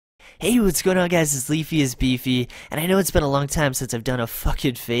Hey, what's going on, guys? It's Leafy is Beefy, and I know it's been a long time since I've done a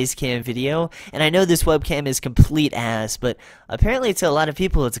fucking face cam video, and I know this webcam is complete ass, but apparently to a lot of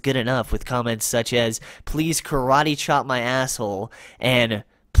people it's good enough, with comments such as, please karate chop my asshole, and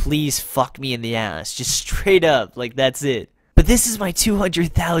please fuck me in the ass. Just straight up, like, that's it. But this is my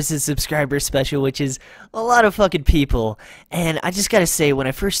 200,000 subscriber special, which is a lot of fucking people. And I just gotta say, when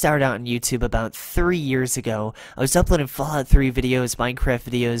I first started out on YouTube about 3 years ago, I was uploading Fallout 3 videos, Minecraft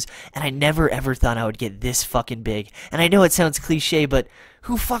videos, and I never ever thought I would get this fucking big. And I know it sounds cliche, but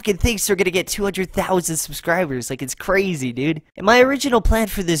who fucking thinks they're gonna get 200,000 subscribers? Like, it's crazy, dude. And my original plan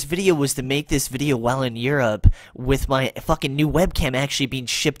for this video was to make this video while in Europe, with my fucking new webcam actually being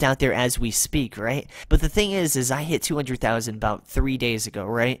shipped out there as we speak, right? But the thing is I hit 200,000 about 3 days ago,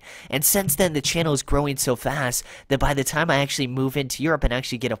 right? And since then, the channel is growing so fast that by the time I actually move into Europe and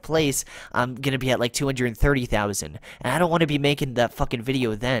actually get a place, I'm gonna be at like 230,000. And I don't want to be making that fucking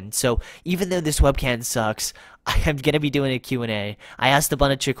video then. So even though this webcam sucks, I'm gonna be doing a Q&A. I asked a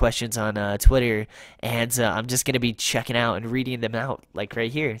bunch of questions on Twitter, and I'm just gonna be checking out and reading them out, like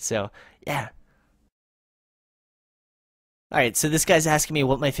right here. So, yeah. Alright, so this guy's asking me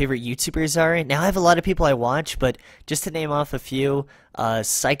what my favorite YouTubers are. Now, I have a lot of people I watch, but just to name off a few,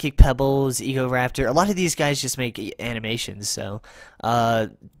 Psychic Pebbles, Ego Raptor, a lot of these guys just make animations, so,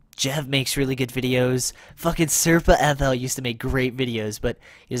 Jeff makes really good videos. Fucking Serpa FL used to make great videos, but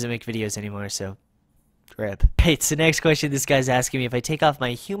he doesn't make videos anymore, so rip. Hey, so next question, this guy's asking me if I take off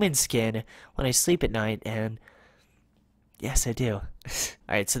my human skin when I sleep at night, and yes, I do.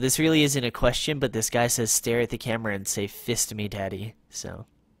 Alright, so this really isn't a question, but this guy says stare at the camera and say fist me, daddy. So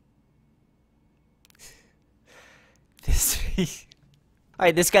fist me.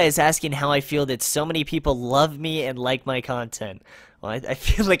 Alright, this guy is asking how I feel that so many people love me and like my content. Well, I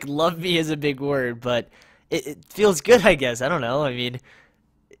feel like love me is a big word, but it feels good, I guess. I don't know. I mean,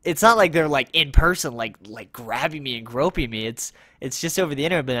 it's not like they're like in person, like grabbing me and groping me. It's just over the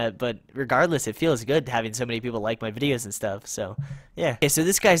internet, but regardless, it feels good having so many people like my videos and stuff. So yeah. Okay, so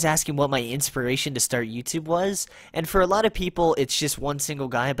this guy's asking what my inspiration to start YouTube was, and for a lot of people, it's just one single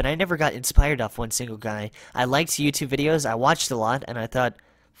guy. But I never got inspired off one single guy. I liked YouTube videos, I watched a lot, and I thought,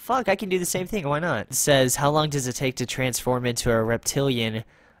 fuck, I can do the same thing. Why not? It says, how long does it take to transform into a reptilian?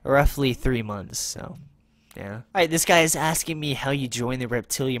 Roughly 3 months. So. Yeah. Alright, this guy is asking me how you join the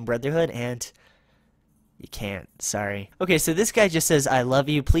Reptilian Brotherhood, and you can't. Sorry. Okay, so this guy just says, I love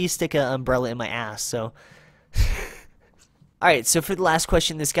you. Please stick an umbrella in my ass. So, alright, so for the last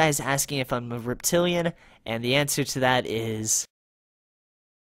question, this guy is asking if I'm a reptilian, and the answer to that is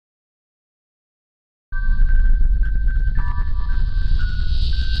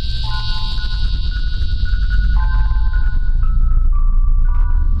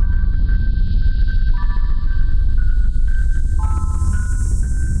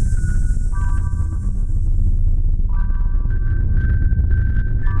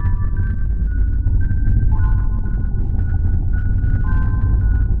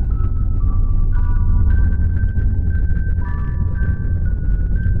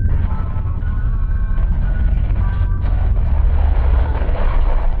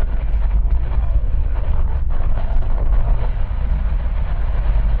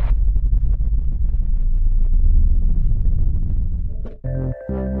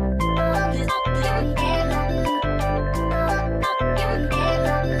Yeah.